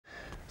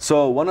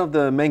So one of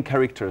the main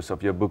characters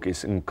of your book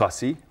is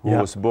Nkasi, who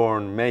was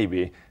born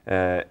maybe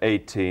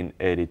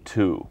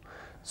 1882.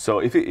 So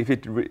if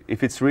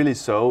it's really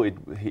so,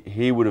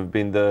 he would have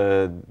been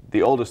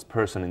the oldest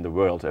person in the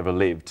world ever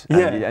lived.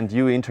 And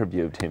you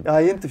interviewed him.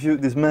 I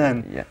interviewed this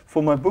man.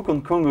 For my book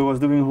on Kongo, I was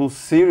doing a whole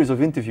series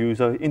of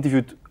interviews. I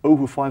interviewed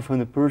over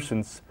 500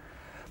 persons.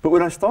 But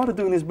when I started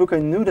doing this book, I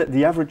knew that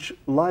the average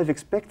life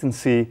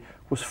expectancy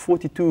was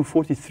 42,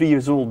 43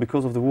 years old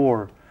because of the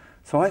war.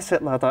 So I said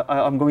that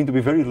I'm going to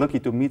be very lucky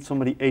to meet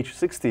somebody age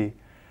 60.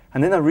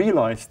 And then I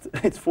realized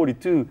it's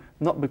 42,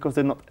 not because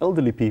they're not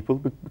elderly people,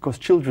 but because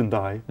children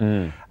die.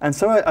 And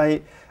so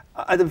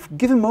at a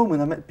given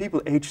moment, I met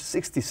people age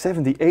 60,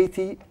 70,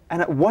 80,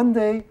 and at one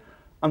day,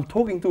 I'm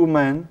talking to a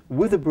man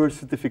with a birth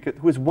certificate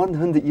who is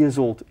 100 years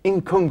old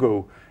in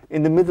Congo,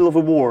 in the middle of a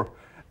war.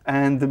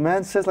 And the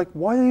man says, like,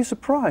 why are you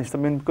surprised? I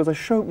mean, because I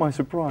showed my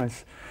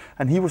surprise.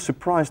 And he was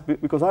surprised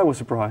because I was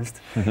surprised.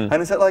 And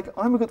I said, like,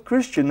 I'm a good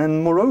Christian,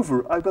 and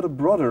moreover, I've got a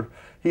brother.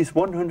 He's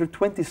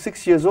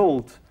 126 years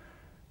old.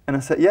 And I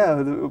said,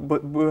 yeah,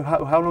 but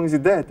how long is he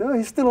dead? Oh,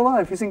 he's still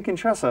alive, he's in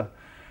Kinshasa.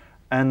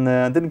 And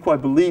I didn't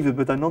quite believe it,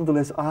 but I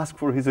nonetheless asked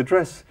for his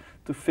address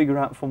to figure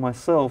out for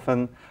myself.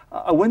 And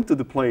I went to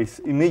the place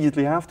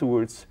immediately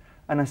afterwards,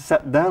 and I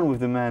sat down with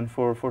the man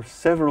for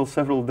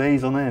several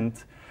days on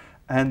end.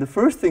 And the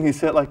first thing he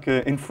said, like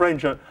in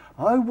French,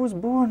 I was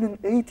born in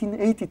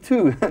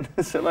 1882. And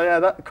I said, like, yeah,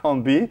 that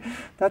can't be.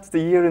 That's the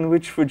year in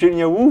which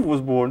Virginia Woolf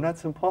was born.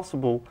 That's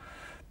impossible.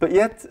 But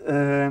yet,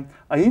 I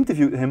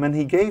interviewed him, and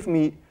he gave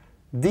me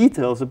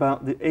details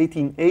about the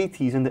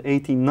 1880s and the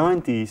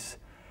 1890s.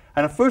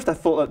 And at first I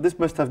thought that this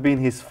must have been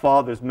his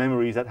father's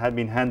memories that had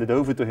been handed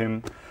over to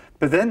him.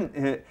 But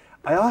then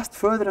I asked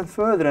further and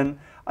further, and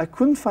I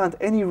couldn't find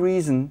any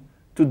reason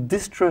to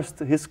distrust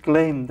his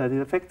claim that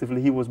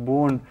effectively he was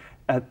born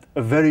at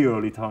a very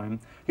early time.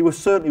 He was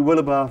certainly well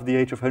above the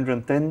age of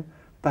 110,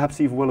 perhaps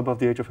even well above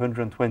the age of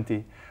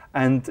 120.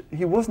 And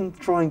he wasn't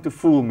trying to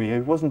fool me, he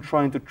wasn't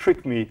trying to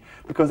trick me,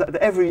 because at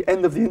every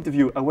end of the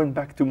interview I went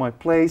back to my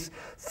place,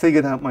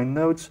 figured out my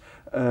notes,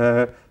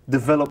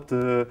 developed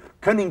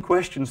cunning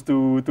questions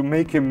to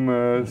make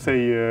him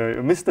say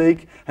a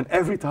mistake, and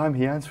every time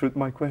he answered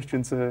my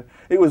questions,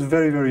 it was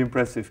very, very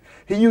impressive.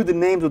 He knew the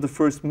names of the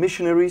first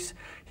missionaries.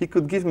 He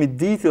could give me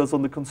details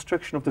on the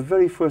construction of the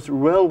very first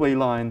railway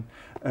line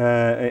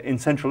in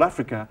Central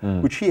Africa,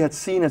 which he had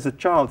seen as a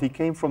child. He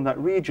came from that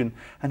region,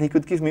 and he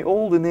could give me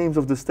all the names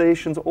of the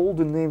stations, all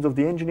the names of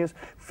the engineers.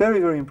 Very,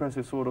 very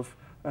impressive sort of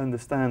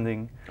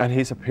understanding. And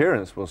his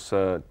appearance was,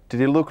 did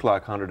he look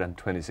like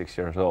 126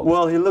 years old?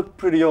 Well, he looked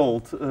pretty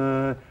old.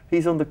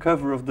 He's on the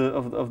cover of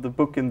the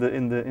book in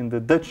the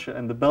Dutch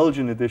and the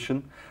Belgian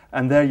edition,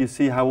 and there you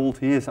see how old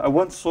he is. I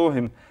once saw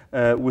him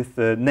with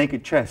a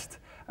naked chest,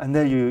 and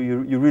there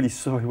you really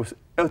saw he was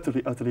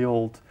utterly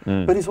old.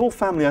 But his whole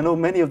family, I know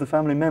many of the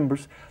family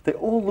members, they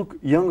all look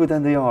younger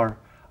than they are.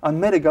 I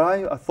met a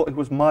guy, I thought he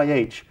was my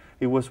age.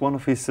 He was one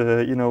of his,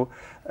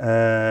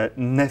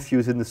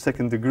 nephews in the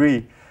second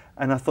degree.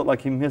 And I thought,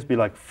 like, he must be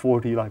like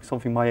 40, like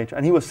something my age.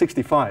 And he was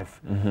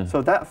 65.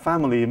 So that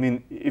family, I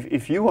mean,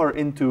 if you are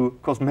into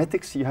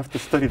cosmetics, you have to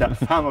study that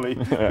family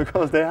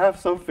because they have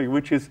something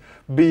which is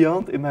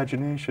beyond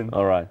imagination.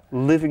 All right.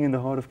 Living in the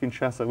heart of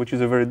Kinshasa, which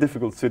is a very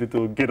difficult city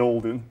to get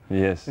old in.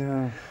 Yes.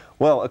 Yeah.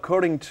 Well,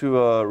 according to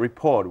a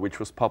report which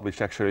was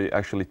published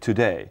actually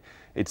today,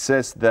 it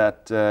says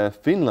that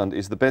Finland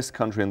is the best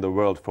country in the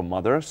world for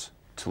mothers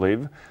to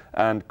live,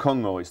 and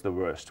Congo is the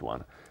worst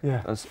one.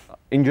 Yeah.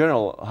 In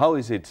general, how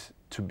is it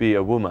to be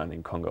a woman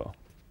in Congo?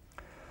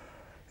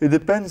 It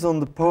depends on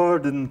the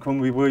part in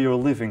Congo where you're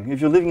living. If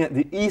you're living at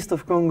the east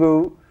of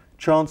Congo,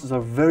 chances are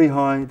very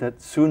high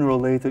that sooner or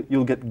later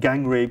you'll get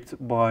gang raped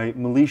by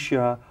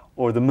militia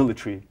or the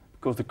military,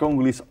 because the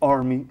Congolese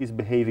army is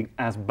behaving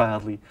as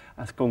badly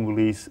as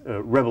Congolese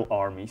rebel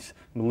armies,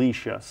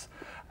 militias.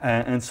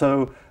 And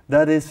so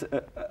that is,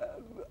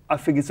 I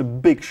think it's a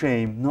big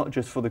shame, not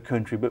just for the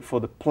country, but for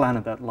the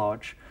planet at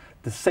large.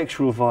 The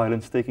sexual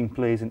violence taking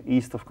place in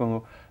east of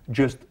Congo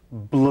just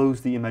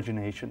blows the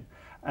imagination,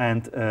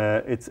 and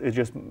it's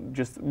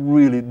just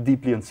really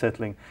deeply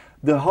unsettling.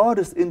 The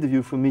hardest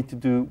interview for me to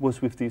do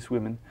was with these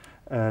women,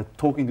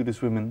 talking to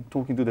these women,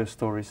 talking to their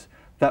stories.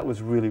 That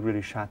was really,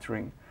 really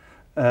shattering.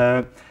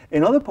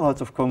 In other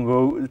parts of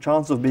Congo, the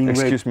chance of being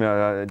raped... Excuse me,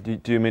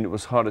 do you mean it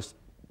was hardest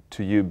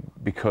to you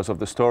because of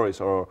the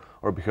stories, or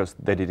because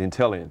they didn't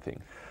tell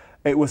anything?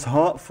 It was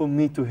hard for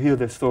me to hear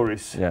their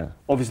stories. Yeah.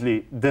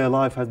 Obviously, their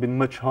life has been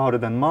much harder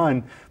than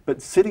mine,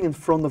 but sitting in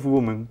front of a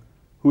woman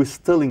who is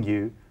telling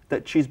you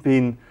that she's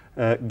been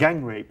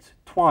gang raped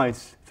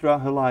twice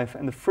throughout her life,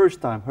 and the first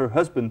time her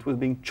husband was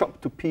being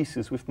chopped to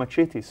pieces with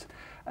machetes,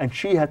 and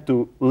she had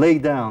to lay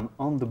down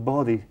on the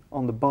body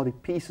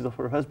pieces of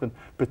her husband,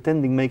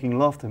 pretending making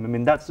love to him. I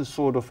mean, that's the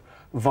sort of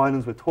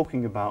violence we're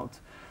talking about.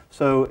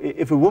 So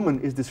if a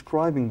woman is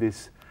describing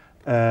this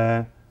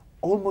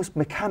almost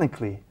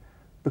mechanically,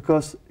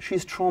 because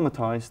she's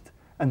traumatized,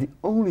 and the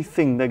only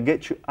thing that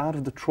gets you out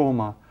of the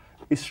trauma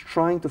is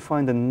trying to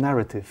find a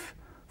narrative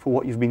for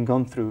what you've been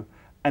gone through.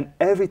 And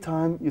every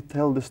time you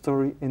tell the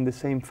story in the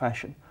same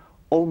fashion,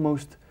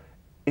 almost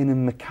in a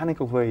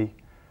mechanical way,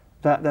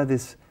 that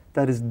is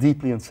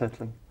deeply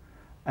unsettling.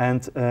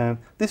 And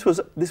this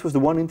was the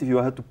one interview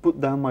I had to put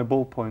down my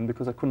ballpoint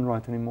because I couldn't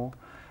write anymore,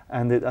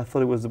 and I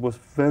thought it was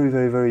very,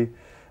 very, very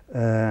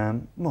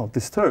well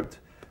disturbed.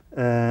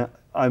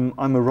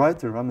 I'm a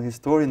writer, I'm a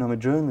historian, I'm a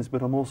journalist,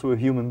 but I'm also a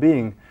human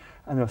being,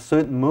 and there are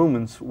certain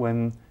moments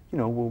when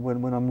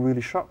when I'm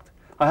really shocked.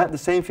 I had the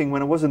same thing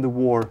when I was in the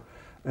war,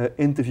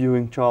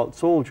 interviewing child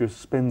soldiers,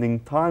 spending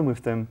time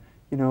with them.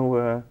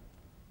 A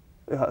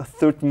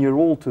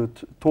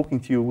 13-year-old talking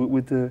to you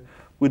with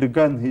a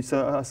gun. I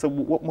said,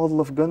 what model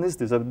of gun is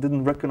this? I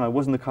didn't recognize. It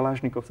wasn't a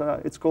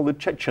Kalashnikov. It's called the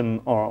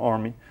Chechen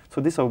army.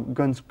 So these are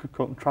guns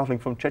traveling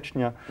from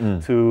Chechnya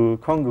to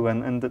Congo,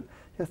 and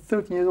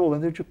 13 years old,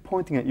 and they're just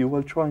pointing at you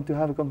while trying to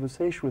have a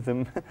conversation with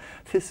them.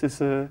 This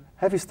is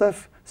heavy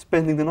stuff.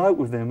 Spending the night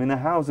with them in a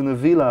house, in a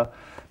villa,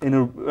 in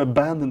an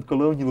abandoned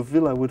colonial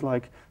villa with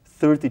like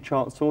 30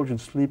 child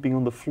soldiers sleeping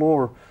on the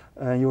floor.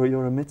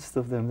 You're amidst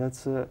of them.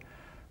 That's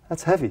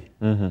heavy.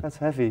 That's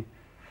heavy.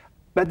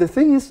 But the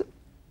thing is,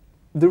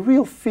 the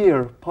real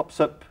fear pops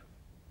up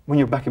when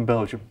you're back in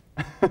Belgium.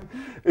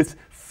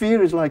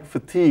 Fear is like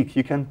fatigue.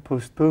 You can't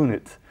postpone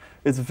it.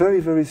 It's very,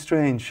 very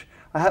strange.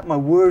 I had my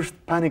worst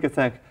panic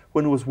attack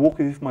when I was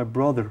walking with my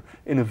brother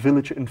in a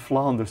village in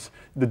Flanders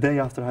the day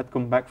after I had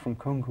come back from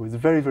Congo. It's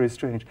very, very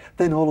strange.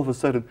 Then all of a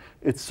sudden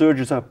it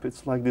surges up.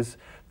 It's like this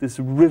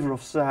river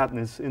of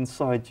sadness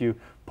inside you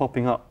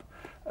popping up.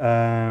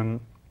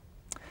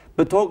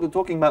 But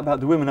talking about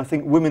the women, I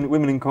think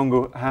women in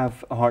Congo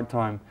have a hard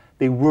time.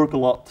 They work a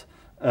lot,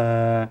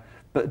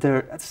 but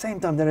at the same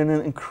time they're in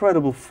an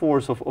incredible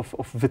force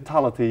of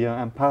vitality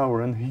and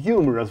power and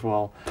humor as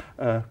well.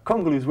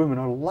 Congolese women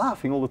are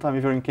laughing all the time.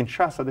 If you're in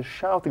Kinshasa, they're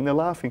shouting, they're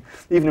laughing.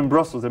 Even in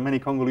Brussels, there are many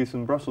Congolese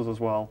in Brussels as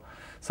well.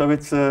 So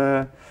it's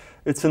an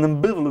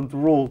ambivalent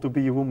role to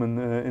be a woman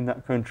in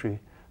that country.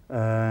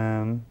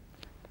 But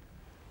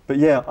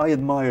yeah, I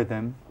admire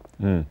them.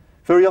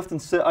 Very often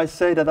I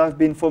say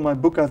that for my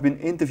book I've been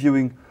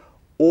interviewing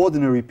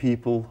ordinary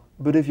people.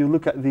 But if you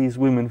look at these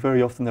women,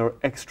 very often they are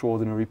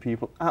extraordinary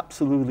people,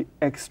 absolutely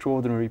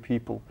extraordinary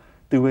people.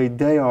 The way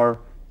they are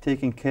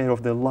taking care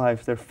of their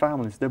lives, their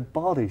families, their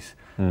bodies.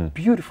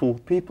 Beautiful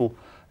people.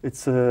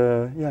 It's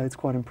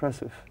quite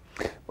impressive.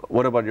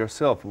 What about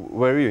yourself?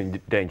 Were you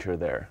in danger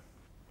there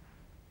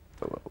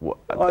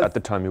at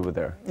the time you were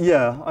there?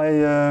 Yeah,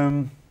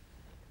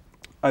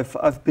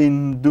 I've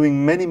been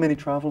doing many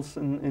travels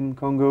in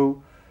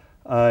Congo.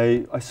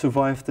 I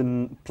survived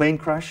a plane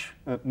crash.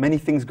 Many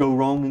things go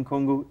wrong in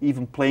Congo.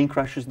 Even plane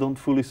crashes don't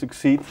fully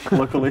succeed,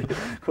 luckily,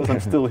 because I'm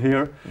still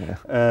here.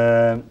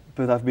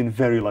 But I've been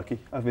very lucky.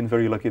 I've been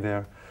very lucky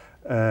there.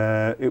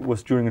 It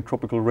was during a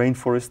tropical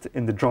rainforest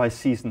in the dry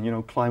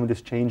season. Climate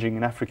is changing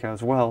in Africa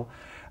as well.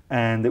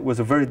 And it was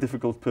a very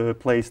difficult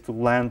place to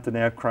land an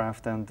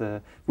aircraft.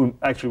 And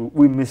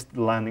we missed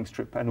the landing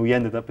strip, and we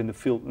ended up in the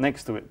field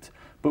next to it.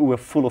 But we were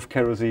full of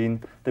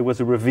kerosene. There was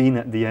a ravine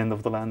at the end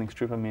of the landing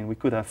strip. I mean, we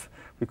could have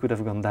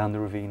gone down the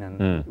ravine,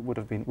 and we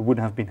wouldn't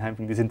have been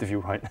having this interview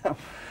right now.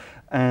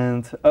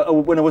 And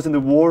when I was in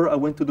the war, I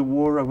went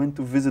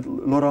to visit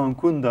Laurent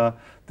Nkunda.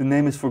 The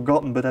name is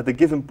forgotten, but at a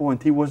given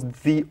point, he was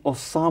the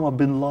Osama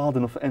bin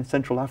Laden of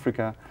Central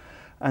Africa.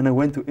 And I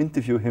went to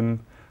interview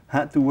him.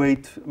 Had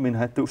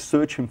to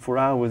search him for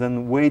hours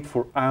and wait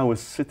for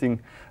hours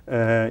sitting,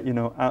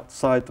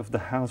 outside of the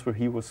house where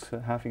he was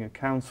having a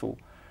council.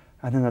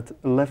 And then at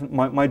 11,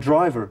 my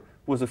driver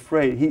was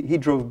afraid. He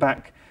drove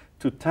back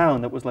to town.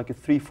 That was like a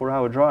 3-4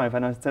 hour drive.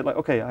 And I said,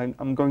 okay,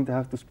 I'm going to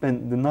have to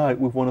spend the night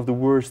with one of the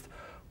worst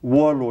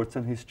warlords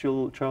and his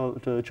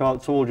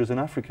child soldiers in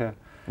Africa.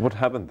 What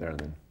happened there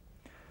then?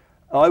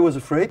 I was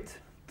afraid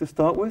to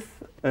start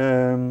with.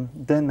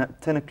 Then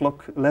at 10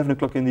 o'clock, 11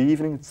 o'clock in the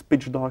evening, it's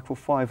pitch dark for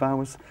 5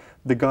 hours.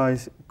 The guy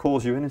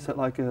calls you in and said,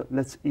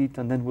 let's eat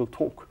and then we'll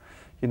talk.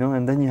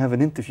 And then you have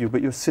an interview,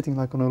 but you're sitting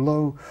like on a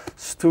low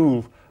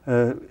stool.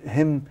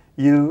 Him,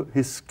 you,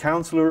 his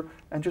counselor,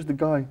 and just the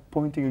guy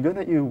pointing a gun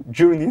at you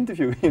during the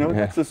interview.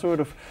 That's the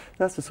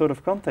sort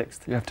of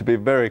context. You have to be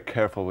very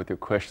careful with your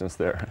questions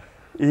there.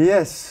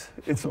 Yes,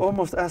 it's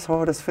almost as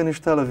hard as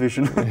Finnish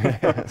television,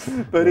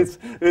 but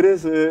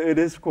it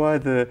is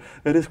quite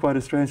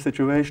a strange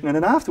situation. And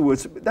then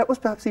afterwards, that was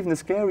perhaps even the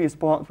scariest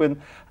part.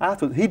 When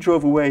afterwards he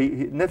drove away,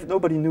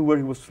 nobody knew where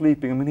he was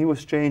sleeping. I mean, he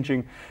was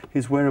changing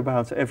his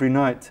whereabouts every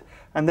night,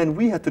 and then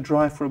we had to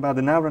drive for about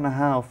an hour and a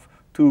half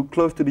to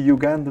close to the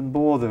Ugandan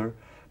border.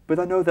 But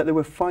I know that they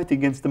were fighting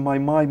against the Mai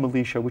Mai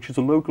militia, which is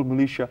a local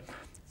militia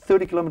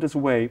 30 kilometers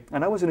away,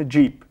 and I was in a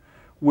jeep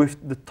with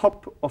the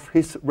top of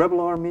his rebel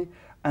army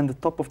and the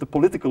top of the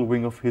political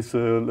wing of his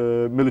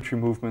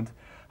military movement.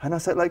 And I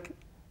said,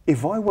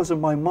 if I was a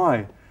Mai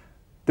Mai,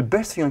 the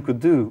best thing I could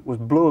do was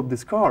blow up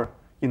this car,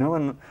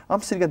 and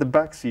I'm sitting at the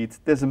back seat.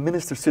 There's a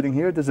minister sitting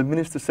here, there's a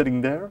minister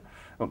sitting there.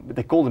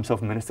 They call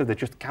themselves minister, they're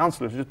just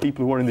councillors, just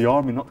people who are in the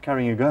army not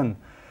carrying a gun.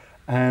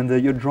 And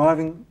you're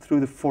driving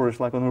through the forest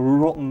like on a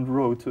rotten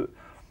road.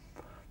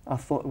 I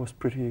thought it was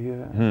pretty,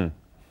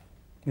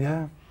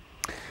 yeah.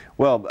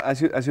 Well,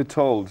 as you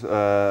told,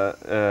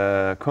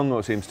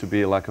 Congo seems to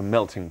be like a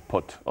melting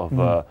pot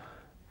of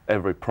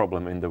every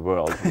problem in the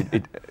world.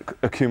 It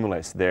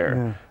accumulates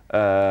there.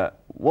 Yeah.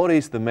 What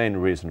is the main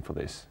reason for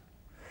this?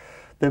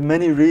 There are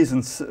many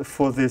reasons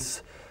for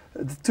this.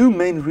 The two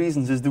main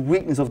reasons is the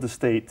weakness of the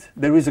state.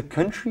 There is a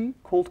country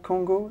called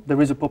Congo.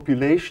 There is a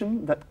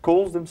population that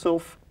calls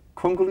themselves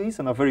Congolese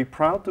and are very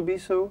proud to be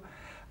so.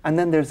 And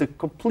then there's a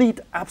complete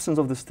absence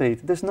of the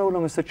state. There's no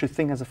longer such a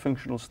thing as a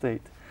functional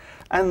state.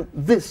 And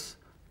this,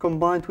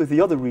 combined with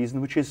the other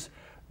reason, which is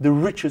the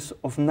riches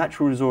of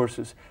natural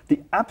resources,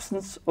 the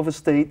absence of a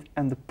state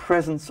and the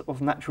presence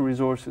of natural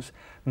resources,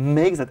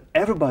 makes that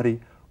everybody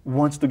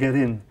wants to get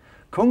in.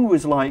 Congo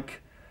is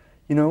like,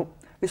 you know,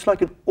 it's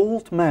like an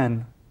old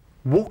man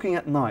walking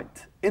at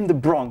night in the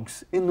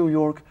Bronx, in New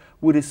York,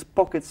 with his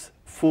pockets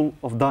full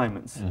of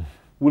diamonds.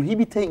 Will he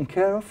be taken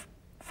care of?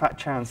 Fat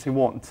chance he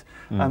won't.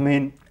 I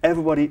mean,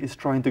 everybody is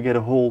trying to get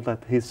a hold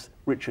at his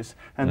riches.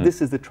 And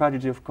this is the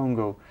tragedy of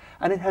Congo.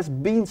 And it has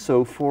been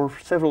so for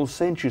several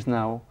centuries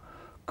now.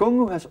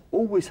 Congo has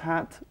always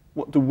had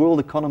what the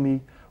world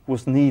economy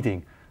was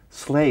needing.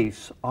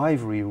 Slaves,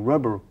 ivory,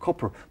 rubber,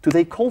 copper.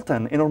 Today,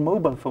 coltan in our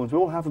mobile phones. We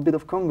all have a bit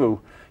of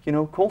Congo. You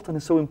know, coltan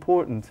is so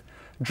important.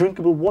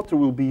 Drinkable water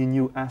will be a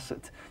new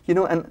asset. You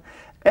know, and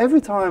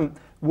every time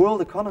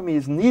world economy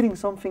is needing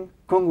something,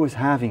 Congo is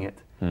having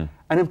it.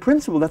 And in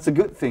principle, that's a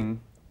good thing.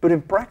 But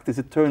in practice,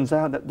 it turns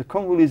out that the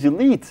Congolese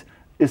elite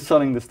is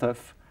selling the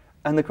stuff,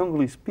 and the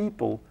Congolese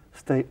people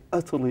stay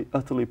utterly,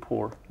 utterly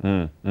poor.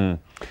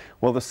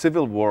 Well, the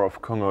civil war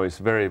of Congo is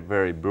very,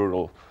 very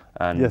brutal,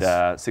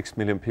 and 6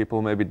 million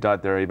people maybe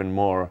died there, even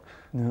more,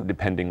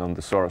 depending on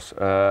the source.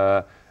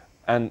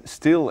 And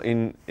still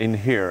in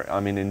here, I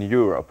mean in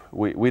Europe,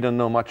 we don't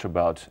know much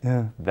about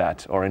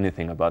that or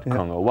anything about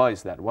Congo. Why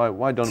is that?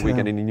 Why don't we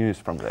get any news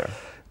from there?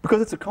 Because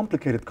it's a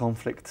complicated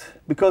conflict.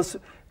 Because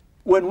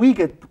when we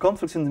get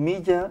conflicts in the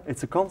media,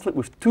 it's a conflict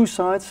with two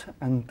sides,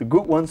 and the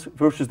good ones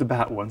versus the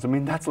bad ones. I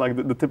mean, that's like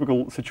the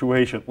typical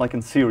situation, like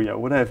in Syria,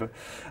 whatever.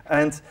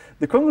 And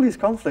the Congolese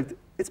conflict,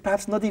 it's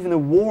perhaps not even a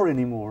war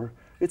anymore.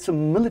 It's a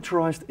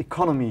militarized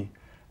economy.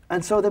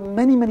 And so there are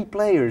many, many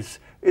players.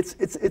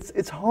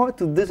 It's hard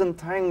to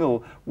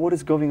disentangle what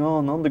is going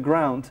on the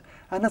ground.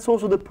 And that's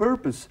also the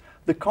purpose.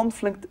 The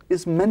conflict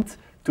is meant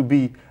to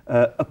be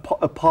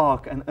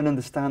opaque and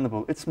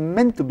ununderstandable. It's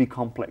meant to be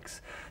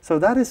complex. So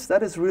that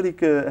is really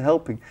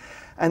helping.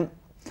 And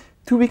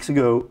 2 weeks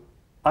ago,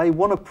 I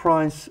won a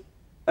prize,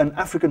 an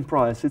African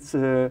prize. It's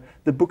the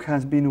book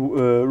has been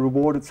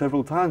rewarded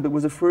several times, but it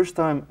was the first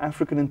time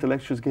African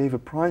intellectuals gave a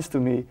prize to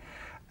me.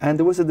 And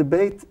there was a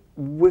debate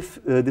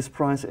with this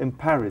prize in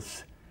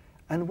Paris.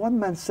 And one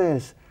man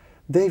says,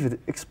 David,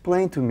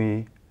 explain to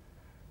me,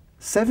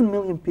 7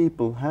 million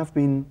people have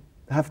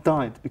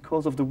died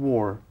because of the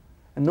war,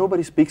 and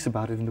nobody speaks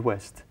about it in the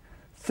West.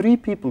 3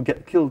 people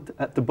get killed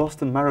at the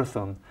Boston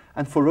Marathon,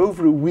 and for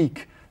over a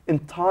week,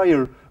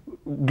 entire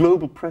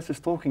global press is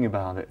talking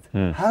about it.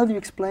 How do you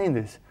explain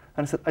this?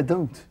 And I said, I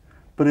don't,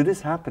 but it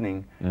is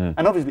happening.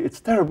 And obviously it's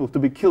terrible to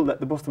be killed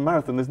at the Boston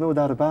Marathon, there's no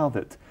doubt about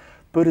it.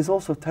 But it's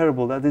also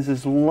terrible that this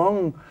is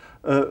long,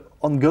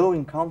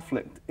 ongoing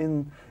conflict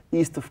in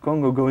east of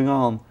Congo going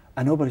on,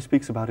 and nobody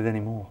speaks about it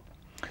anymore.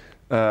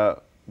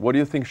 What do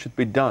you think should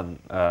be done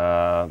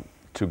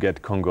to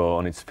get Congo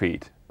on its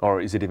feet,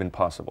 or is it even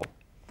possible?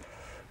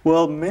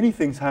 Well, many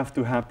things have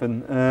to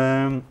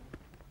happen.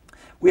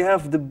 We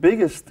have the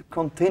biggest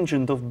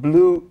contingent of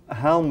blue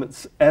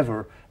helmets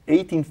ever.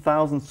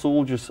 18,000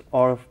 soldiers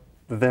are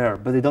there,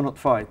 but they do not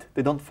fight.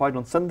 They don't fight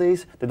on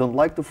Sundays, they don't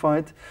like to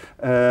fight,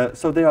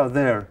 so they are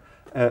there.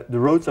 The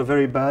roads are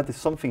very bad. If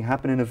something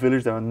happened in a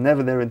village, they are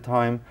never there in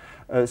time.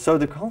 So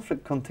the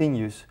conflict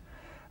continues.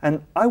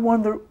 And I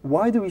wonder,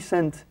 why do we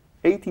send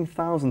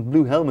 18,000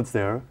 blue helmets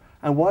there,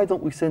 and why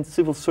don't we send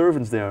civil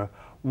servants there?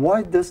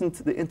 Why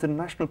doesn't the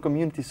international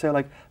community say,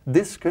 like,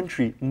 this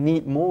country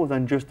need more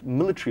than just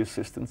military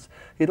assistance?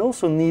 It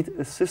also needs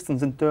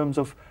assistance in terms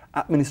of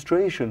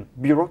administration,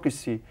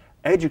 bureaucracy,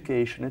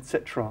 education,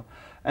 etc.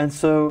 And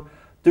so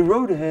the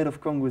road ahead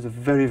of Congo is a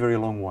very, very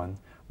long one.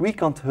 We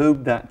can't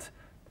hope that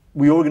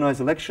we organize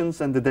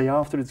elections and the day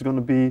after it's going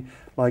to be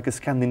like a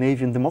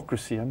Scandinavian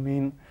democracy. I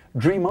mean,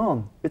 dream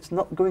on. It's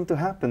not going to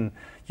happen.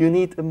 You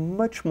need a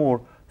much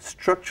more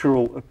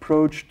structural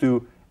approach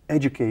to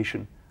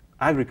education,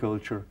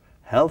 agriculture,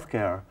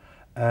 healthcare.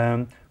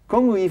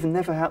 Congo even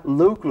never had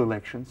local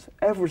elections.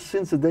 Ever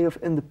since the day of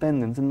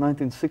independence in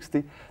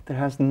 1960, there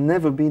has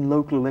never been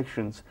local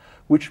elections,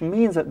 which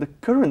means that the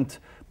current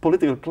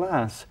political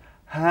class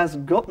has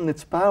gotten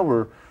its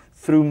power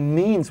through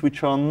means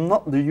which are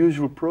not the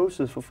usual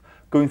process of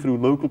going through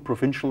local,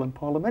 provincial and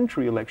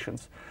parliamentary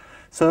elections.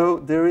 So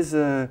there's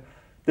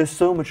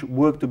so much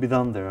work to be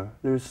done there.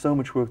 There is so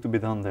much work to be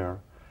done there.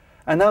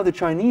 And now the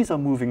Chinese are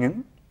moving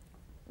in.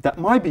 That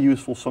might be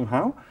useful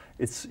somehow.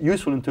 It's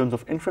useful in terms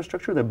of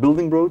infrastructure. They're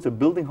building roads, they're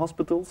building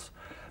hospitals.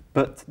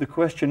 But the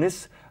question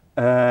is,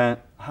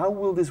 how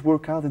will this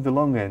work out in the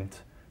long end?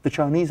 The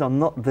Chinese are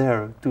not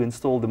there to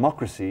install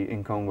democracy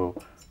in Congo.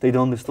 They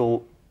don't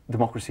install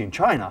democracy in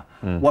China.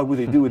 Why would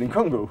they do it in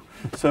Congo?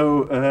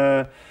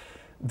 So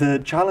the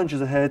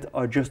challenges ahead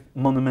are just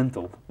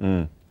monumental.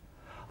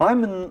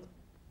 I'm an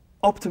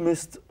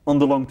optimist on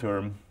the long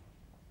term,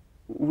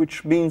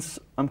 which means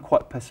I'm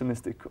quite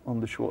pessimistic on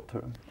the short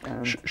term.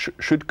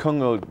 Should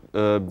Congo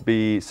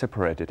be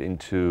separated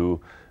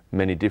into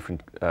many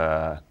different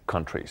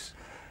countries?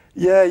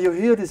 Yeah, you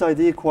hear this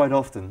idea quite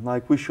often,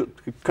 like we should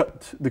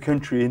cut the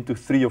country into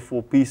 3 or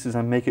 4 pieces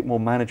and make it more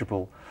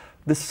manageable.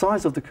 The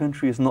size of the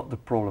country is not the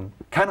problem.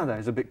 Canada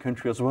is a big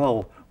country as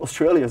well.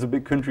 Australia is a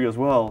big country as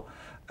well.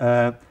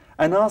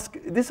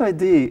 This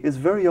idea is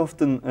very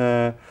often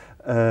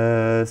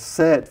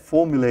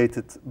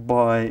formulated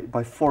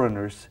by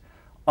foreigners.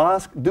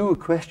 Do a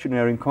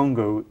questionnaire in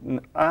Congo,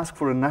 ask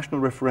for a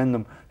national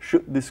referendum,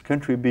 should this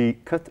country be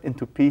cut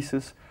into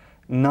pieces?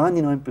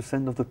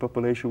 99% of the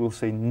population will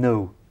say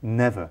no,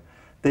 never.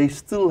 They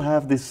still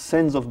have this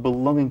sense of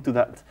belonging to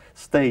that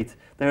state.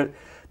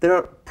 They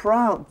are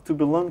proud to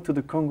belong to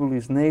the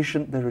Congolese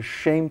nation. They're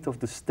ashamed of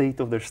the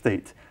state of their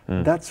state.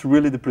 That's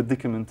really the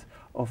predicament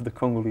of the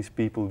Congolese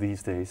people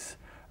these days.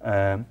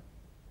 And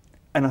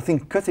I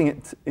think cutting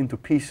it into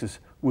pieces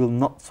will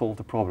not solve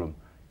the problem.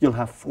 You'll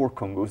have 4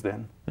 Congos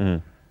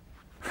then.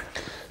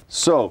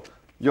 So,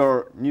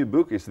 your new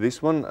book is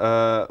this one.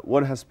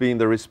 What has been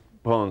the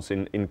response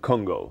in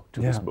Congo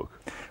to this book?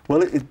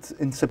 Well,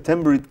 in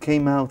September it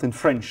came out in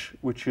French,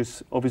 which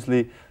is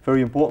obviously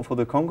very important for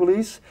the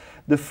Congolese.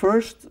 The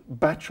first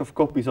batch of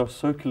copies are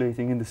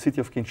circulating in the city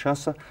of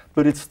Kinshasa,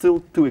 but it's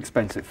still too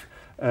expensive.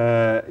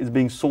 It's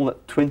being sold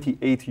at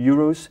 28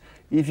 euros.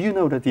 If you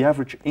know that the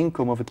average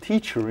income of a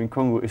teacher in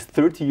Congo is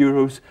 30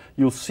 euros,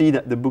 you'll see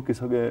that the book is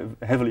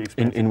heavily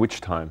expensive. In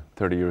which time?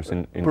 30 euros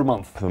in per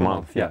month. Per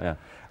month, yeah.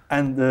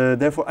 And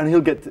therefore, and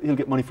he'll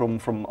get money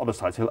from other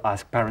sides. He'll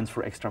ask parents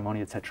for extra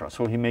money, etc.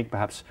 So he make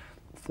perhaps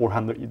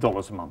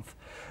 $400 a month.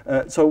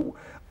 So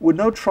we're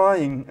now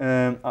trying.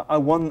 I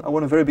won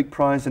a very big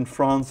prize in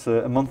France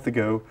a month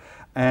ago,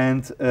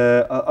 and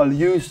I'll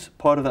use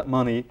part of that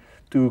money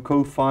to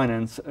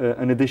co-finance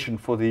an edition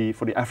for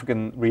the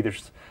African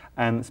readers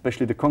and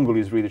especially the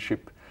Congolese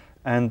readership.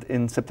 And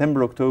in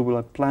September, October,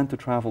 I plan to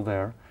travel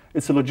there.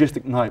 It's a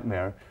logistic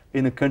nightmare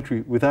in a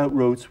country without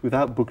roads,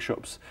 without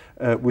bookshops,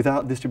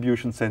 without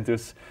distribution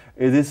centers.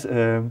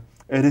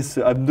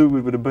 I'm doing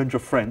it with a bunch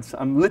of friends.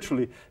 I'm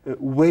literally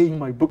weighing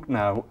my book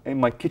now in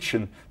my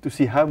kitchen to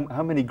see how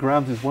many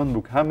grams is one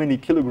book, how many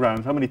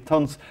kilograms, how many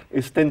tons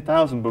is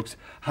 10,000 books,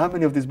 how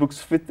many of these books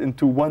fit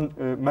into one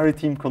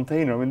maritime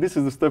container. I mean, this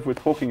is the stuff we're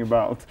talking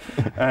about.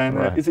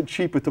 And is it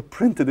cheaper to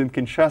print it in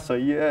Kinshasa?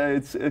 Yeah,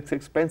 it's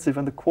expensive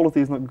and the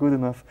quality is not good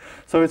enough.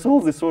 So it's all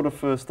this sort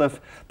of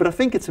stuff. But I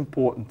think it's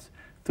important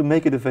to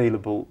make it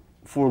available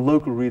for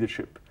local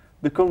readership.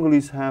 The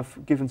Congolese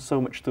have given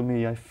so much to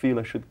me, I feel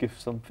I should give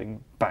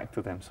something back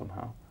to them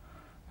somehow.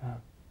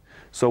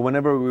 So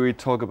whenever we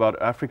talk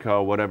about Africa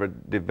or whatever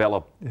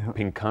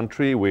developing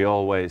country, we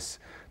always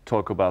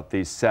talk about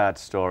these sad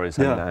stories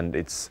and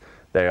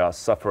they are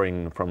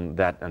suffering from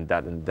that and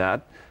that and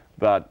that.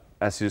 But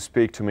as you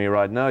speak to me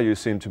right now, you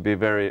seem to be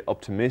very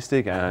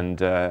optimistic and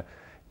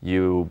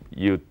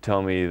you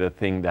tell me the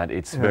thing that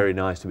it's very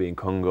nice to be in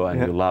Congo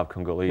and you love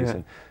Congolese.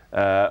 And,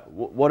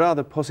 what are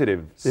the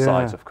positive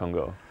sides of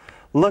Congo?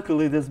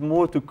 Luckily, there's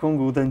more to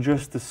Congo than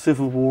just the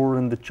civil war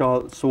and the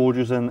child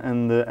soldiers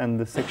and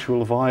the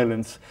sexual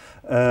violence.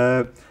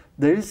 There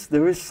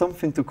is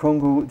something to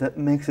Congo that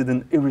makes it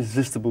an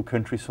irresistible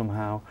country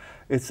somehow.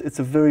 It's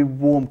a very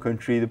warm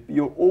country.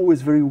 You're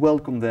always very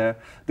welcome there.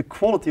 The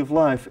quality of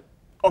life,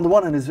 on the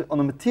one hand,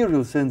 on a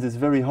material sense, is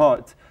very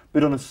hard,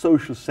 but on a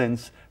social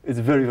sense, it's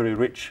very, very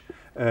rich.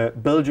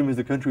 Belgium is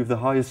the country with the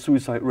highest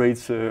suicide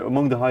rates,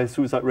 among the highest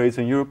suicide rates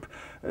in Europe.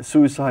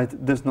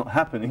 Suicide does not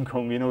happen in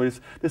Congo, you know,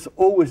 there's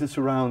always a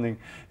surrounding.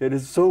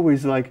 There's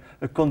always like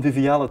a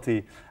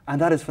conviviality, and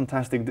that is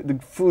fantastic. The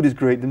food is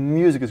great, the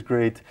music is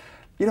great.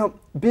 You know,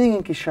 being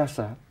in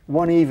Kinshasa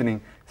one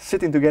evening,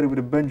 sitting together with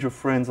a bunch of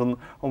friends on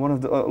one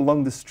of the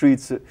along the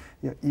streets,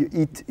 you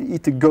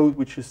eat a goat,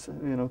 which is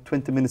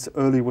 20 minutes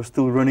early, we're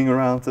still running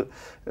around,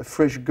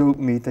 fresh goat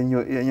meat, and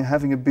you're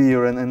having a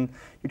beer, and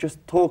you're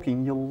just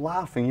talking, you're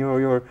laughing,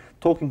 you're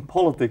talking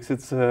politics.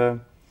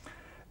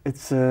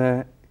 It's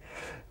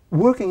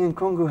working in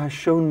Congo has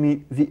shown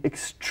me the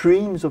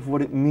extremes of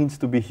what it means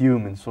to be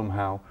human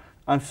somehow.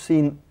 I've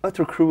seen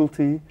utter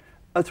cruelty,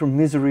 utter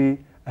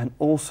misery, and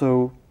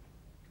also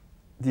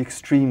the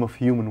extreme of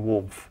human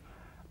warmth.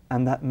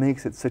 And that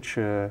makes it such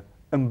an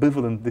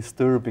ambivalent,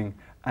 disturbing,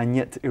 and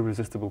yet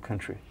irresistible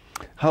country.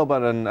 How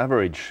about an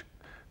average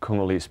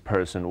Congolese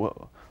person?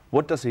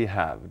 What does he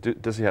have?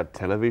 Does he have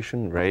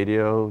television,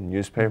 radio,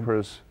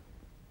 newspapers?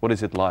 What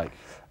is it like?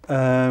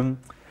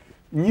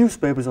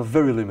 Newspapers are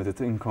very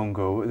limited in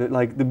Congo.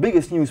 Like the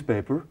biggest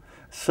newspaper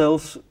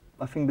sells,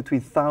 I think,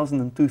 between 1,000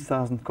 and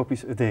 2,000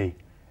 copies a day.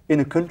 In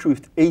a country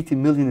with 80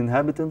 million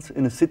inhabitants,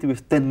 in a city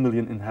with 10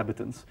 million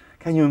inhabitants.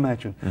 Can you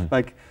imagine?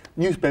 Like,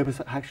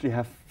 newspapers actually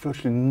have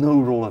virtually no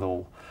role at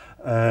all.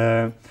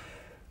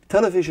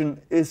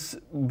 Television is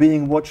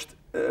being watched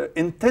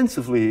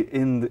intensively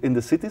in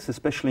the cities,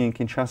 especially in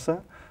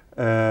Kinshasa.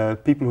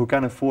 People who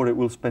can afford it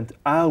will spend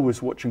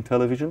hours watching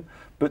television,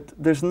 but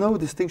there's no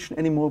distinction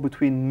anymore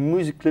between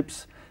music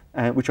clips,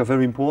 which are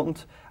very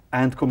important,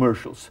 and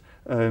commercials.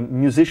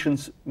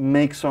 Musicians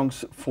make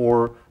songs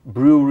for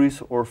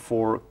breweries or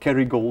for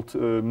Kerrygold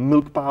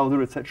milk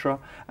powder, etc.,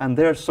 and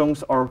their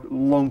songs are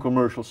long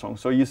commercial songs.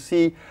 So you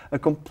see a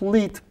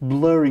complete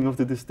blurring of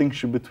the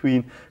distinction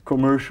between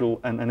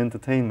commercial and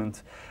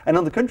entertainment. And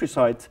on the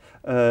countryside,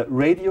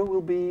 radio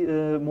will be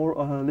more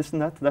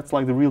listened at. That's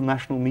like the real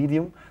national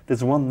medium.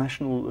 There's one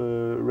national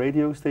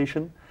radio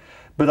station.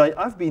 But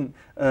I've been,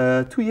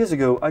 2 years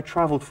ago, I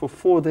traveled for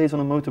 4 days on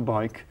a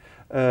motorbike,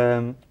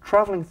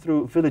 traveling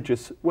through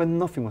villages when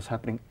nothing was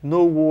happening.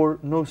 No war,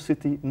 no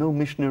city, no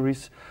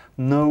missionaries,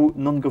 no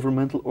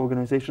non-governmental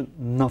organization,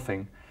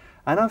 nothing.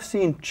 And I've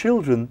seen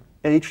children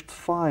aged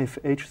 5,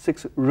 aged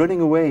 6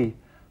 running away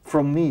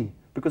from me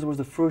because it was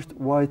the first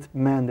white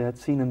man they had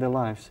seen in their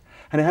lives.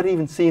 And they hadn't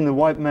even seen a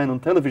white man on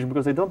television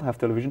because they don't have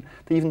television.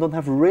 They even don't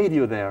have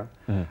radio there.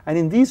 And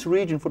in this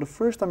region, for the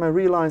first time, I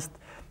realized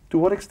to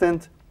what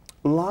extent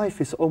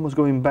life is almost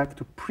going back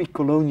to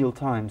pre-colonial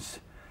times.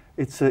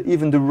 It's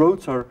even the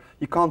roads are,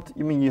 you can't,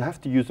 I mean, you have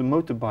to use a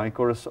motorbike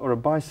or a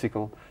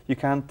bicycle. You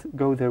can't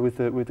go there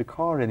with a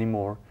car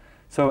anymore.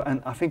 So,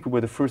 and I think we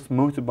were the first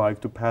motorbike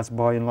to pass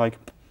by in like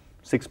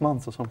 6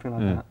 months or something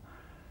like that.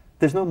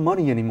 There's no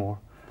money anymore.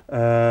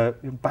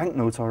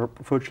 Banknotes are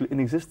virtually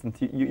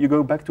inexistent. You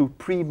go back to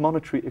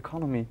pre-monetary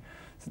economy.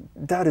 So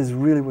that is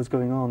really what's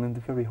going on in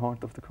the very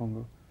heart of the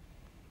Congo.